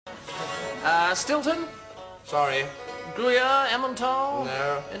Stilton? Sorry. Gruyere, Emmental?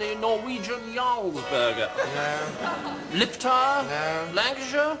 No. Any Norwegian Jarlsberger? No. Liptar? No.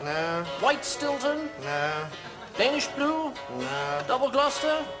 Lancashire? No. White Stilton? No. Danish Blue? No. Double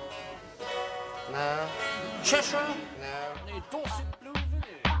Gloucester? No. Cheshire? No. Any Dorset Blue Vinny?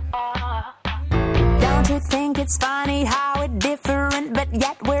 Don't you think it's funny how we're different, but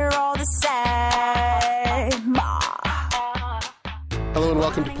yet we're all the same? Hello and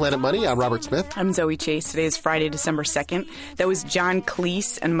welcome to Planet Money. I'm Robert Smith. I'm Zoe Chase. Today is Friday, December 2nd. That was John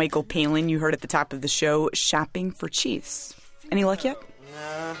Cleese and Michael Palin. You heard at the top of the show, shopping for cheese. Any luck yet?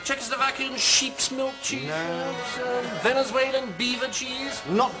 No. Czechoslovakian sheep's milk cheese? No. Venezuelan beaver cheese?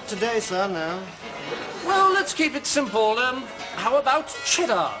 Not today, sir, no. Well, let's keep it simple. How about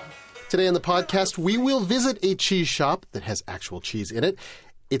cheddar? Today on the podcast, we will visit a cheese shop that has actual cheese in it.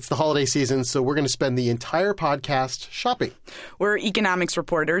 It's the holiday season, so we're going to spend the entire podcast shopping. We're economics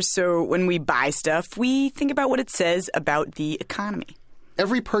reporters, so when we buy stuff, we think about what it says about the economy.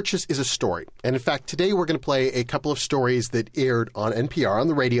 Every purchase is a story. And in fact, today we're going to play a couple of stories that aired on NPR on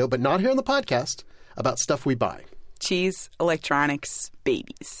the radio, but not here on the podcast, about stuff we buy. Cheese, electronics,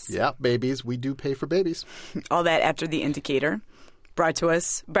 babies. Yeah, babies. We do pay for babies. All that after the indicator. Brought to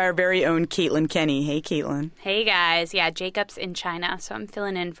us by our very own Caitlin Kenny. Hey, Caitlin. Hey, guys. Yeah, Jacob's in China, so I'm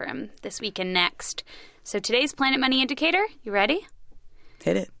filling in for him this week and next. So today's Planet Money indicator, you ready?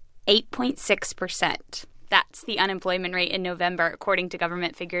 Hit it. 8.6%. That's the unemployment rate in November, according to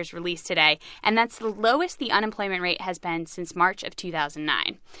government figures released today. And that's the lowest the unemployment rate has been since March of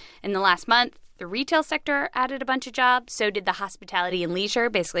 2009. In the last month, the retail sector added a bunch of jobs. So did the hospitality and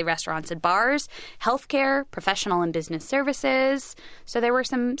leisure, basically restaurants and bars, healthcare, professional and business services. So there were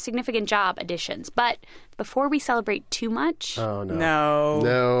some significant job additions. But before we celebrate too much... Oh, no.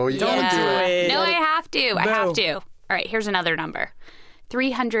 No, you don't gotta do it. No, I have to. I No. have to. All right, here's another number.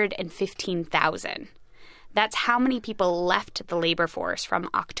 315,000. That's how many people left the labor force from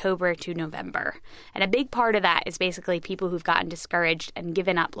October to November. And a big part of that is basically people who've gotten discouraged and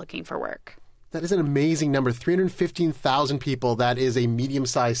given up looking for work. That is an amazing number. 315,000 people. That is a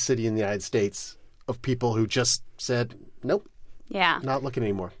medium-sized city in the United States of people who just said, nope, Yeah. not looking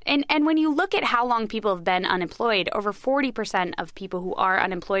anymore. And when you look at how long people have been unemployed, over 40% of people who are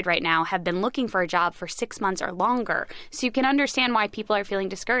unemployed right now have been looking for a job for 6 months or longer. So you can understand why people are feeling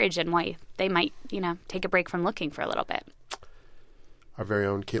discouraged and why they might, take a break from looking for a little bit. Our very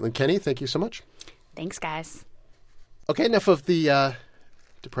own Caitlin Kenny, thank you so much. Thanks, guys. Okay, enough of the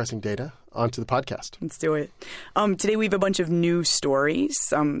depressing data. On to the podcast. Let's do it. Today we have a bunch of new stories,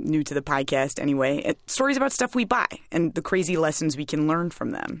 new to the podcast anyway. Stories about stuff we buy and the crazy lessons we can learn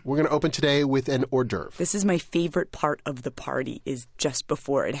from them. We're going to open today with an hors d'oeuvre. This is my favorite part of the party, is just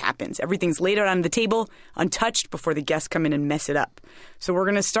before it happens. Everything's laid out on the table, untouched, before the guests come in and mess it up. So we're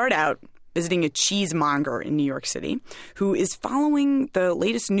going to start out visiting a cheesemonger in New York City who is following the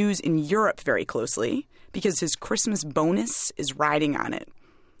latest news in Europe very closely because his Christmas bonus is riding on it.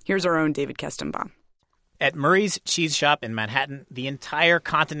 Here's our own David Kestenbaum. At Murray's Cheese Shop in Manhattan, the entire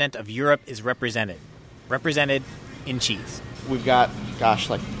continent of Europe is represented in cheese. We've got,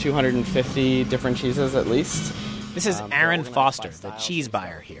 like 250 different cheeses at least. This is Aaron Foster, the cheese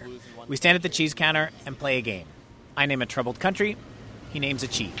buyer here. We stand at the cheese counter and play a game. I name a troubled country, he names a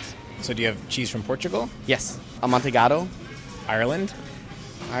cheese. So do you have cheese from Portugal? Yes. Amontillado. Ireland?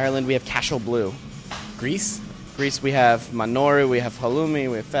 Ireland, we have Cashel Blue. Greece? Greece, we have Manori, we have Halloumi,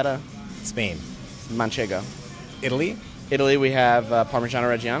 we have Feta. Spain? Manchego. Italy? Italy, we have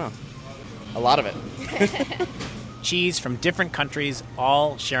Parmigiano Reggiano. A lot of it. Cheese from different countries,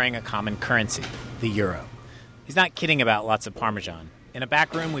 all sharing a common currency, the euro. He's not kidding about lots of Parmesan. In a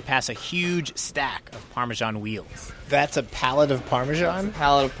back room, we pass a huge stack of Parmesan wheels. That's a pallet of Parmesan?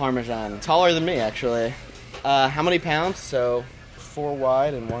 Pallet of Parmesan. Taller than me, actually. How many pounds? So 4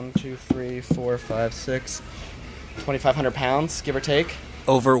 wide and 1, 2, 3, 4, 5, 6... 2,500 pounds, give or take.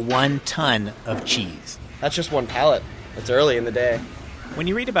 Over 1 ton of cheese. That's just one pallet. It's early in the day. When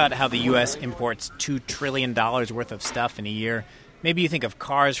you read about how the U.S. imports $2 trillion worth of stuff in a year, maybe you think of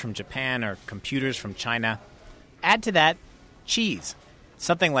cars from Japan or computers from China. Add to that cheese.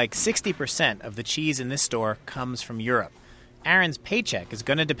 Something like 60% of the cheese in this store comes from Europe. Aaron's paycheck is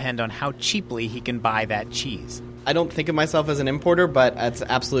going to depend on how cheaply he can buy that cheese. I don't think of myself as an importer, but that's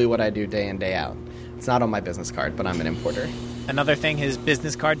absolutely what I do day in, day out. It's not on my business card, but I'm an importer. Another thing his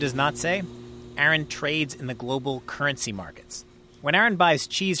business card does not say, Aaron trades in the global currency markets. When Aaron buys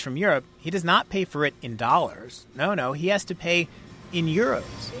cheese from Europe, he does not pay for it in dollars. No, he has to pay in euros.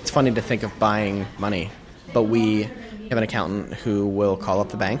 It's funny to think of buying money, but we have an accountant who will call up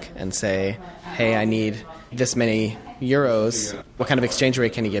the bank and say, hey, I need this many euros. What kind of exchange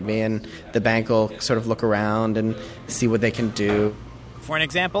rate can you give me? And the bank will sort of look around and see what they can do. For an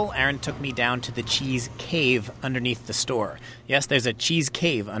example, Aaron took me down to the cheese cave underneath the store. Yes, there's a cheese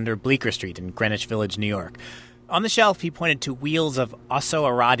cave under Bleecker Street in Greenwich Village, New York. On the shelf, he pointed to wheels of Osso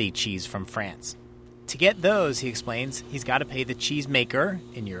Arati cheese from France. To get those, he explains, he's got to pay the cheese maker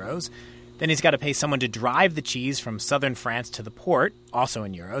in euros. Then he's got to pay someone to drive the cheese from southern France to the port, also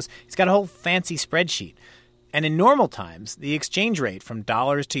in euros. He's got a whole fancy spreadsheet. And in normal times, the exchange rate from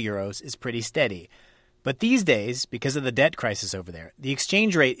dollars to euros is pretty steady. But these days, because of the debt crisis over there, the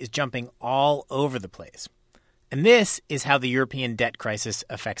exchange rate is jumping all over the place. And this is how the European debt crisis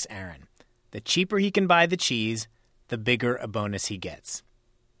affects Aaron. The cheaper he can buy the cheese, the bigger a bonus he gets.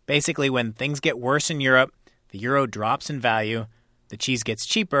 Basically, when things get worse in Europe, the euro drops in value, the cheese gets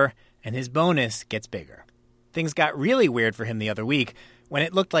cheaper, and his bonus gets bigger. Things got really weird for him the other week when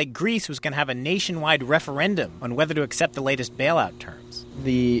it looked like Greece was going to have a nationwide referendum on whether to accept the latest bailout terms.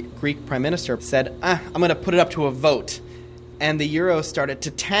 The Greek prime minister said, I'm going to put it up to a vote. And the euro started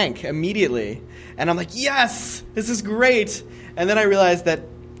to tank immediately. And I'm like, yes, this is great. And then I realized that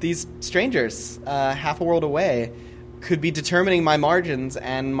these strangers, half a world away, could be determining my margins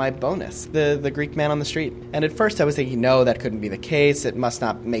and my bonus, the Greek man on the street. And at first I was thinking, no, that couldn't be the case. It must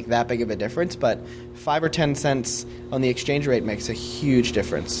not make that big of a difference. But 5 or 10 cents on the exchange rate makes a huge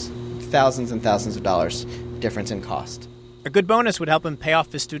difference. Thousands and thousands of dollars difference in cost. A good bonus would help him pay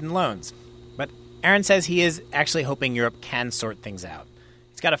off his student loans. But Aaron says he is actually hoping Europe can sort things out.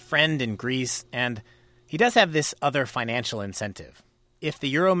 He's got a friend in Greece, and he does have this other financial incentive. If the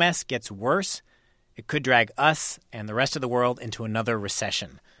euro mess gets worse, it could drag us and the rest of the world into another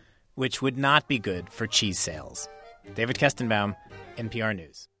recession, which would not be good for cheese sales. David Kestenbaum, NPR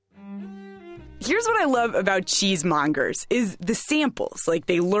News. Here's what I love about cheesemongers is the samples. Like,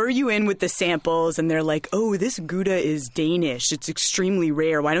 they lure you in with the samples, and they're like, oh, this Gouda is Danish. It's extremely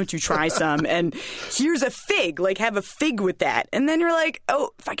rare. Why don't you try some? And here's a fig. Like, have a fig with that. And then you're like,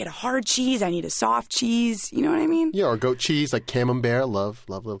 oh, if I get a hard cheese, I need a soft cheese. You know what I mean? Yeah, or goat cheese, like camembert. Love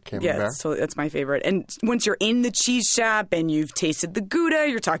little camembert. Yeah, so that's my favorite. And once you're in the cheese shop and you've tasted the Gouda,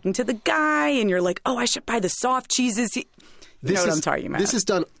 you're talking to the guy, and you're like, oh, I should buy the soft cheeses. You know what I'm talking about. This is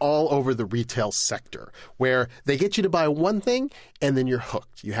done all over the retail sector, where they get you to buy one thing, and then you're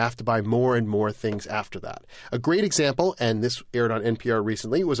hooked. You have to buy more and more things after that. A great example, and this aired on NPR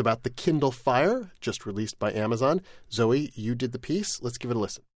recently, was about the Kindle Fire, just released by Amazon. Zoe, you did the piece. Let's give it a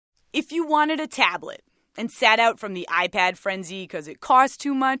listen. If you wanted a tablet and sat out from the iPad frenzy because it cost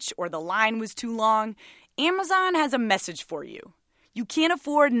too much or the line was too long, Amazon has a message for you. You can't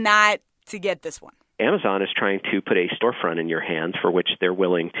afford not to get this one. Amazon is trying to put a storefront in your hands for which they're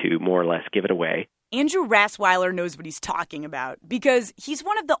willing to more or less give it away. Andrew Rasweiler knows what he's talking about because he's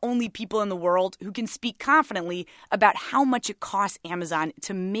one of the only people in the world who can speak confidently about how much it costs Amazon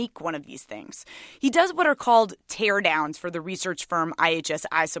to make one of these things. He does what are called teardowns for the research firm IHS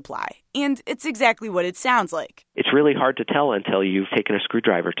iSupply, and it's exactly what it sounds like. It's really hard to tell until you've taken a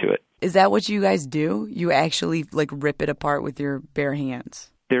screwdriver to it. Is that what you guys do? You actually, rip it apart with your bare hands?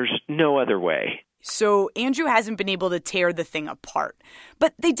 There's no other way. So Andrew hasn't been able to tear the thing apart.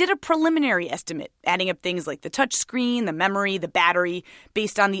 But they did a preliminary estimate, adding up things like the touchscreen, the memory, the battery,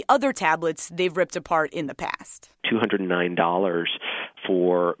 based on the other tablets they've ripped apart in the past. $209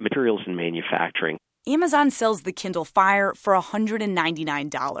 for materials and manufacturing. Amazon sells the Kindle Fire for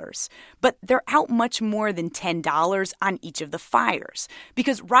 $199, but they're out much more than $10 on each of the Fires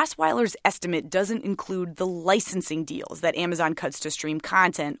because Rosweiler's estimate doesn't include the licensing deals that Amazon cuts to stream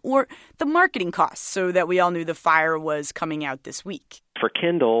content or the marketing costs so that we all knew the Fire was coming out this week. For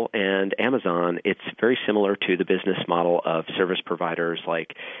Kindle and Amazon, it's very similar to the business model of service providers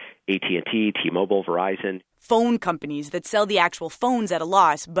like AT&T, T-Mobile, Verizon. Phone companies that sell the actual phones at a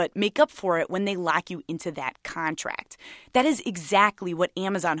loss but make up for it when they lock you into that contract. That is exactly what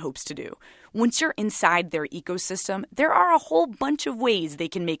Amazon hopes to do. Once you're inside their ecosystem, there are a whole bunch of ways they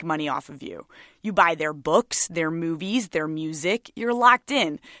can make money off of you. You buy their books, their movies, their music, you're locked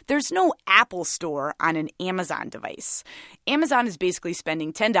in. There's no Apple Store on an Amazon device. Amazon is basically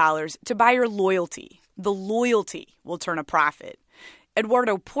spending $10 to buy your loyalty. The loyalty will turn a profit.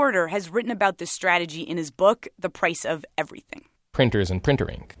 Eduardo Porter has written about this strategy in his book, The Price of Everything. Printers and printer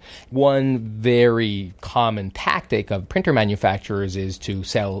ink. One very common tactic of printer manufacturers is to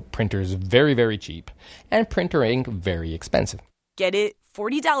sell printers very, very cheap and printer ink very expensive. Get it?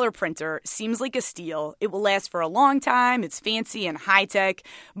 $40 printer seems like a steal. It will last for a long time. It's fancy and high-tech.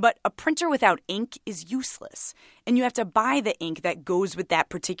 But a printer without ink is useless. And you have to buy the ink that goes with that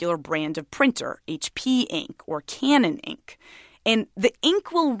particular brand of printer, HP ink or Canon ink. And the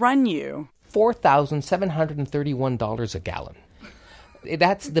ink will run you $4,731 a gallon.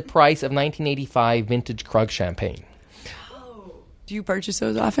 That's the price of 1985 vintage Krug champagne. Do you purchase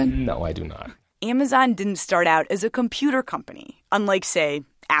those often? No, I do not. Amazon didn't start out as a computer company, unlike, say,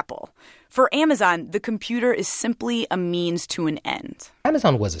 Apple. For Amazon, the computer is simply a means to an end.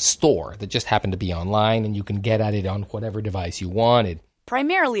 Amazon was a store that just happened to be online, and you can get at it on whatever device you wanted.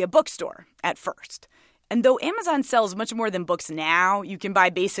 Primarily a bookstore at first. And though Amazon sells much more than books now, you can buy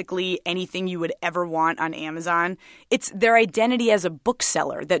basically anything you would ever want on Amazon. It's their identity as a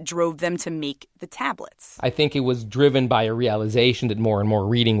bookseller that drove them to make the tablets. I think it was driven by a realization that more and more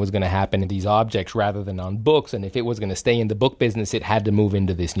reading was going to happen in these objects rather than on books, and if it was going to stay in the book business, it had to move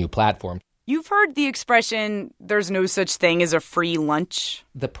into this new platform. You've heard the expression, there's no such thing as a free lunch.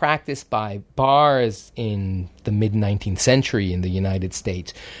 The practice by bars in the mid-19th century in the United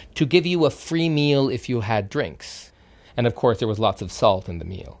States to give you a free meal if you had drinks. And of course, there was lots of salt in the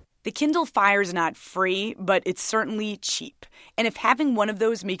meal. The Kindle Fire's not free, but it's certainly cheap. And if having one of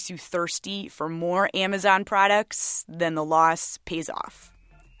those makes you thirsty for more Amazon products, then the loss pays off.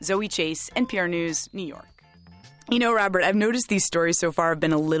 Zoe Chase, NPR News, New York. You know, Robert, I've noticed these stories so far have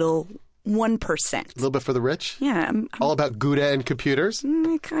been a little 1%. A little bit for the rich? Yeah. All about Gouda and computers?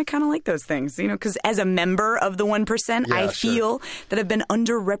 I kind of like those things, you know, because as a member of the 1%, I feel that I've been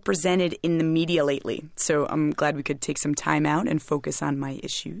underrepresented in the media lately. So I'm glad we could take some time out and focus on my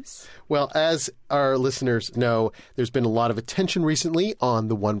issues. Well, as our listeners know, there's been a lot of attention recently on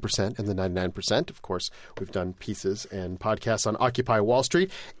the 1% and the 99%. Of course, we've done pieces and podcasts on Occupy Wall Street.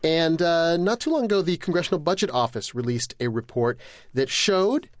 And not too long ago, the Congressional Budget Office released a report that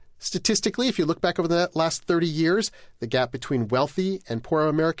showed statistically, if you look back over the last 30 years, the gap between wealthy and poor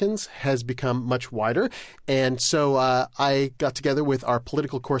Americans has become much wider. And so I got together with our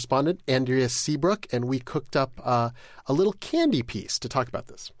political correspondent, Andrea Seabrook, and we cooked up a little candy piece to talk about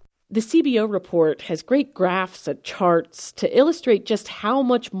this. The CBO report has great graphs and charts to illustrate just how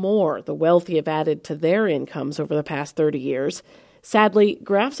much more the wealthy have added to their incomes over the past 30 years. Sadly,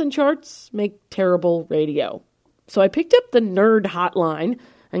 graphs and charts make terrible radio. So I picked up the Nerd Hotline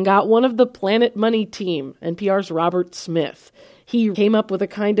and got one of the Planet Money team, NPR's Robert Smith. He came up with a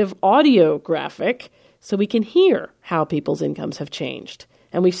kind of audio graphic so we can hear how people's incomes have changed.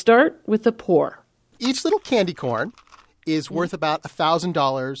 And we start with the poor. Each little candy corn is worth about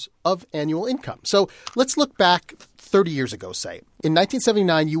 $1,000 of annual income. So let's look back 30 years ago, say. In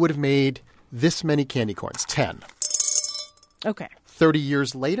 1979, you would have made this many candy corns, 10. Okay. 30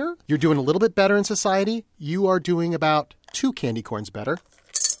 years later, you're doing a little bit better in society. You are doing about 2 candy corns better.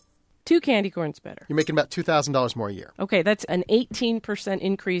 2 candy corns better. You're making about $2,000 more a year. Okay, that's an 18%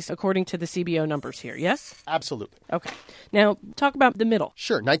 increase according to the CBO numbers here, yes? Absolutely. Okay. Now, talk about the middle.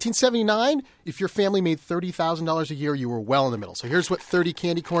 Sure. 1979, if your family made $30,000 a year, you were well in the middle. So here's what 30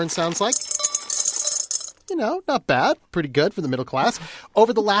 candy corns sounds like. You know, not bad. Pretty good for the middle class.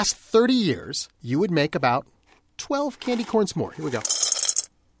 Over the last 30 years, you would make about 12 candy corns more. Here we go.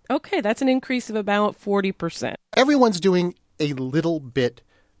 Okay, that's an increase of about 40%. Everyone's doing a little bit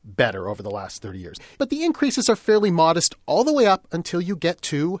better over the last 30 years. But the increases are fairly modest all the way up until you get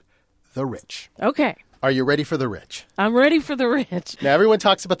to the rich. Okay. Are you ready for the rich? I'm ready for the rich. Now, everyone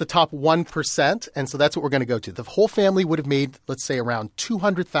talks about the top 1%, and so that's what we're going to go to. The whole family would have made, let's say, around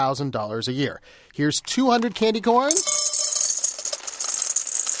 $200,000 a year. Here's 200 candy corns.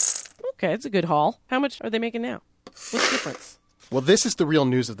 Okay, it's a good haul. How much are they making now? What's the difference? Well, this is the real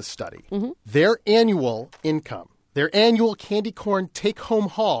news of the study. Mm-hmm. Their annual income, their annual candy corn take-home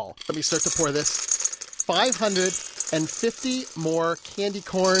haul, let me start to pour this, 550 more candy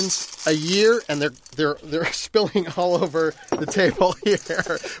corns a year, and they're spilling all over the table here.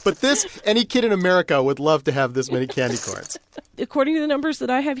 But this, any kid in America would love to have this many candy corns. According to the numbers that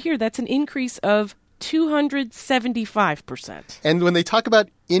I have here, that's an increase of 275%. And when they talk about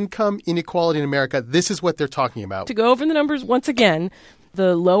income inequality in America, this is what they're talking about. To go over the numbers once again,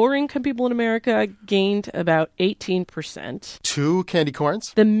 the lower income people in America gained about 18%. 2 candy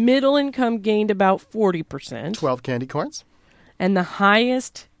corns. The middle income gained about 40%. 12 candy corns. And the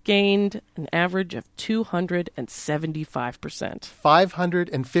highest gained an average of 275%.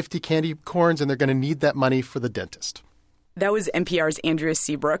 550 candy corns, and they're going to need that money for the dentist. That was NPR's Andrea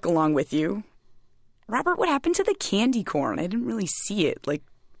Seabrook along with you. Robert, what happened to the candy corn? I didn't really see it. Like,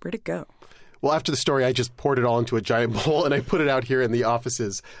 where'd it go? Well, after the story, I just poured it all into a giant bowl, and I put it out here in the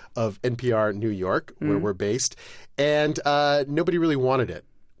offices of NPR New York, where we're based. And nobody really wanted it,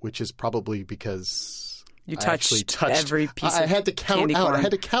 which is probably because you touched every piece I had to count out. corn. I had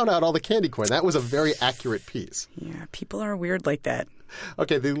to count out all the candy corn. That was a very accurate piece. Yeah, people are weird like that.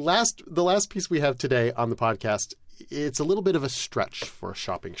 Okay, the last piece we have today on the podcast it's a little bit of a stretch for a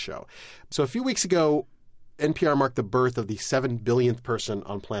shopping show. So a few weeks ago, NPR marked the birth of the 7 billionth person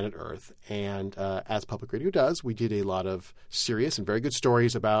on planet Earth. And as public radio does, we did a lot of serious and very good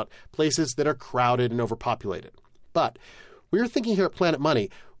stories about places that are crowded and overpopulated. But we were thinking here at Planet Money,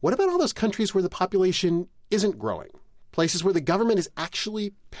 what about all those countries where the population isn't growing? Places where the government is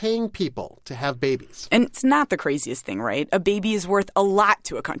actually paying people to have babies. And it's not the craziest thing, right? A baby is worth a lot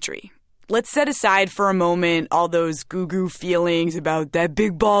to a country. Let's set aside for a moment all those goo-goo feelings about that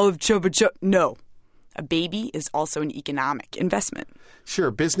big ball of chubba chub. No. A baby is also an economic investment.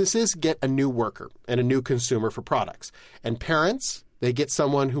 Sure, businesses get a new worker and a new consumer for products. And parents, they get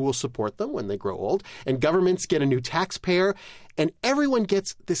someone who will support them when they grow old. And governments get a new taxpayer. And everyone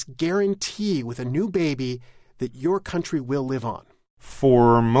gets this guarantee with a new baby that your country will live on.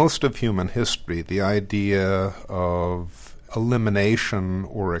 For most of human history, the idea of elimination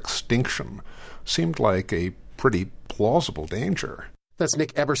or extinction seemed like a pretty plausible danger. That's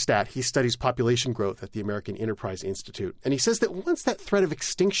Nick Eberstadt. He studies population growth at the American Enterprise Institute. And he says that once that threat of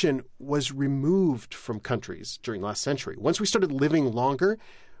extinction was removed from countries during last century, once we started living longer,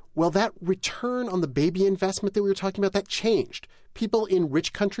 well, that return on the baby investment that we were talking about, that changed. People in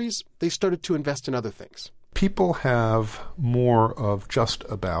rich countries, they started to invest in other things. People have more of just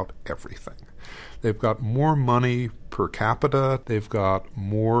about everything. They've got more money per capita. They've got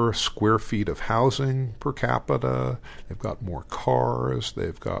more square feet of housing per capita. They've got more cars.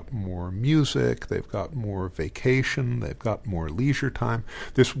 They've got more music. They've got more vacation. They've got more leisure time.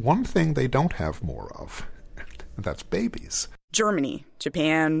 There's one thing they don't have more of, and that's babies. Germany,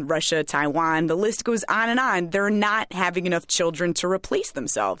 Japan, Russia, Taiwan, the list goes on and on. They're not having enough children to replace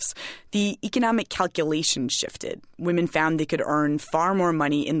themselves. The economic calculation shifted. Women found they could earn far more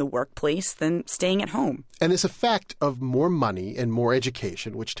money in the workplace than staying at home. And this effect of more money and more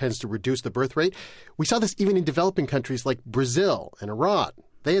education, which tends to reduce the birth rate, we saw this even in developing countries like Brazil and Iran.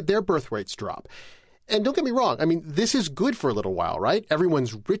 They had their birth rates drop. And don't get me wrong, I mean, this is good for a little while, right?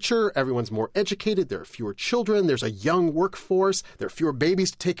 Everyone's richer, everyone's more educated, there are fewer children, there's a young workforce, there are fewer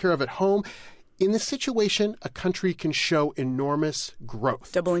babies to take care of at home. In this situation, a country can show enormous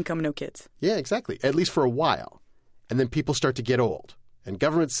growth. Double income, no kids. Yeah, exactly, at least for a while. And then people start to get old. And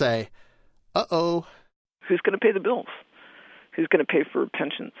governments say, uh-oh. Who's going to pay the bills? Who's going to pay for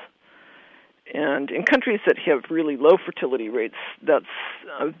pensions? And in countries that have really low fertility rates, that's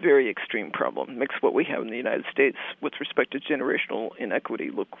a very extreme problem. Makes what we have in the United States with respect to generational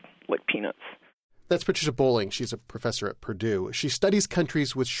inequity look like peanuts. That's Patricia Bowling. She's a professor at Purdue. She studies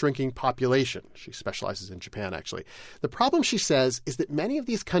countries with shrinking population. She specializes in Japan, actually. The problem, she says, is that many of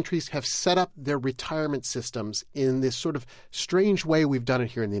these countries have set up their retirement systems in this sort of strange way we've done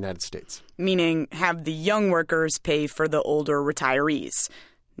it here in the United States. Meaning have the young workers pay for the older retirees.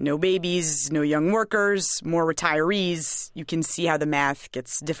 No babies, no young workers, more retirees. You can see how the math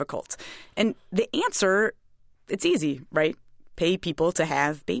gets difficult. And the answer, it's easy, right? Pay people to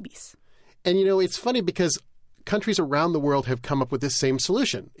have babies. And, you know, it's funny because countries around the world have come up with this same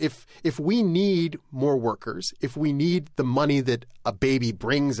solution. If we need more workers, if we need the money that a baby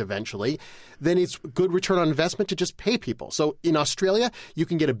brings eventually, then it's good return on investment to just pay people. So in Australia, you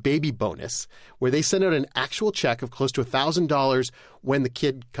can get a baby bonus where they send out an actual check of close to $1,000 when the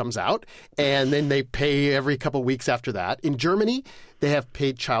kid comes out, and then they pay every couple of weeks after that. In Germany, they have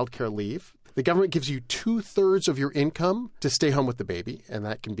paid childcare leave. The government gives you 2/3 of your income to stay home with the baby, and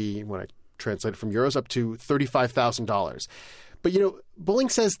that can be, when I translated from euros, up to $35,000. But, you know, Bowling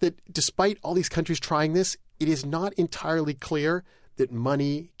says that despite all these countries trying this, it is not entirely clear that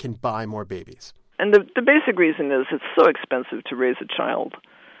money can buy more babies. And the basic reason is it's so expensive to raise a child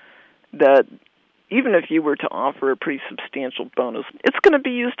that even if you were to offer a pretty substantial bonus, it's going to be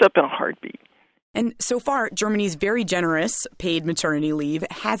used up in a heartbeat. And so far, Germany's very generous paid maternity leave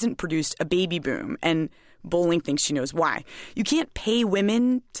hasn't produced a baby boom, and Bowling thinks she knows why. You can't pay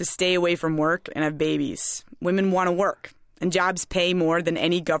women to stay away from work and have babies. Women want to work, and jobs pay more than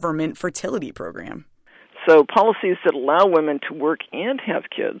any government fertility program. So policies that allow women to work and have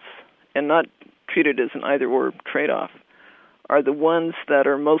kids and not treat it as an either-or trade-off are the ones that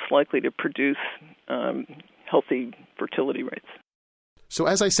are most likely to produce healthy fertility rates. So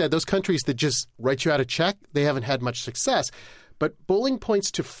as I said, those countries that just write you out a check, they haven't had much success. But Bowling points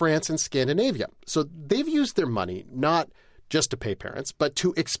to France and Scandinavia. So they've used their money not just to pay parents, but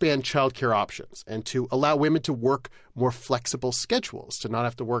to expand childcare options and to allow women to work more flexible schedules, to not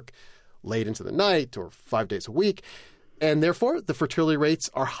have to work late into the night or 5 days a week. And therefore, the fertility rates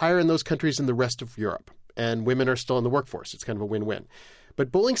are higher in those countries than the rest of Europe. And women are still in the workforce. It's kind of a win-win.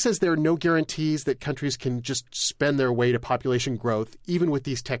 But Bowling says there are no guarantees that countries can just spend their way to population growth, even with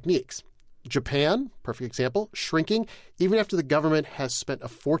these techniques. Japan, perfect example, shrinking, even after the government has spent a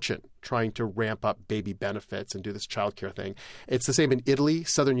fortune trying to ramp up baby benefits and do this childcare thing. It's the same in Italy,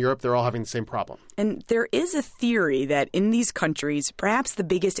 Southern Europe. They're all having the same problem. And there is a theory that in these countries, perhaps the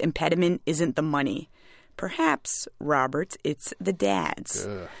biggest impediment isn't the money. Perhaps, Robert, it's the dads.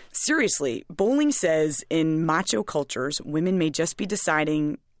 Ugh. Seriously, Bowling says in macho cultures, women may just be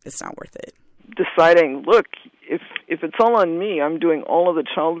deciding it's not worth it. Deciding, look, if it's all on me, I'm doing all of the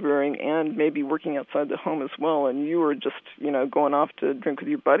childbearing and maybe working outside the home as well, and you are just, going off to drink with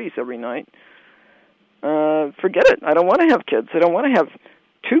your buddies every night. Forget it. I don't want to have kids. I don't want to have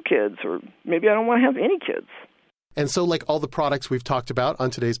 2 kids, or maybe I don't want to have any kids. And so, like all the products we've talked about on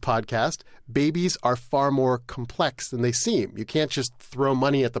today's podcast, babies are far more complex than they seem. You can't just throw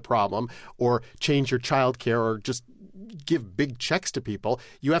money at the problem or change your childcare or just give big checks to people.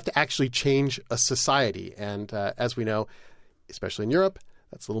 You have to actually change a society. And as we know, especially in Europe,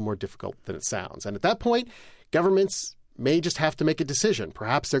 that's a little more difficult than it sounds. And at that point, governments may just have to make a decision.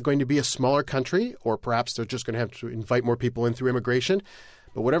 Perhaps they're going to be a smaller country, or perhaps they're just going to have to invite more people in through immigration.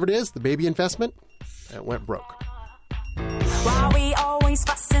 But whatever it is, the baby investment, it went broke. Why we always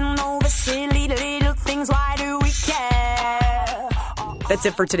fussing over silly little things? Why do we care? That's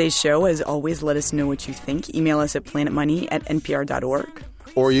it for today's show. As always, let us know what you think. Email us at planetmoney@npr.org.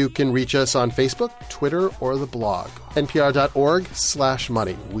 Or you can reach us on Facebook, Twitter, or the blog.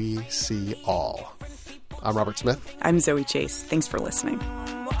 npr.org/money. We see all. I'm Robert Smith. I'm Zoe Chase. Thanks for listening.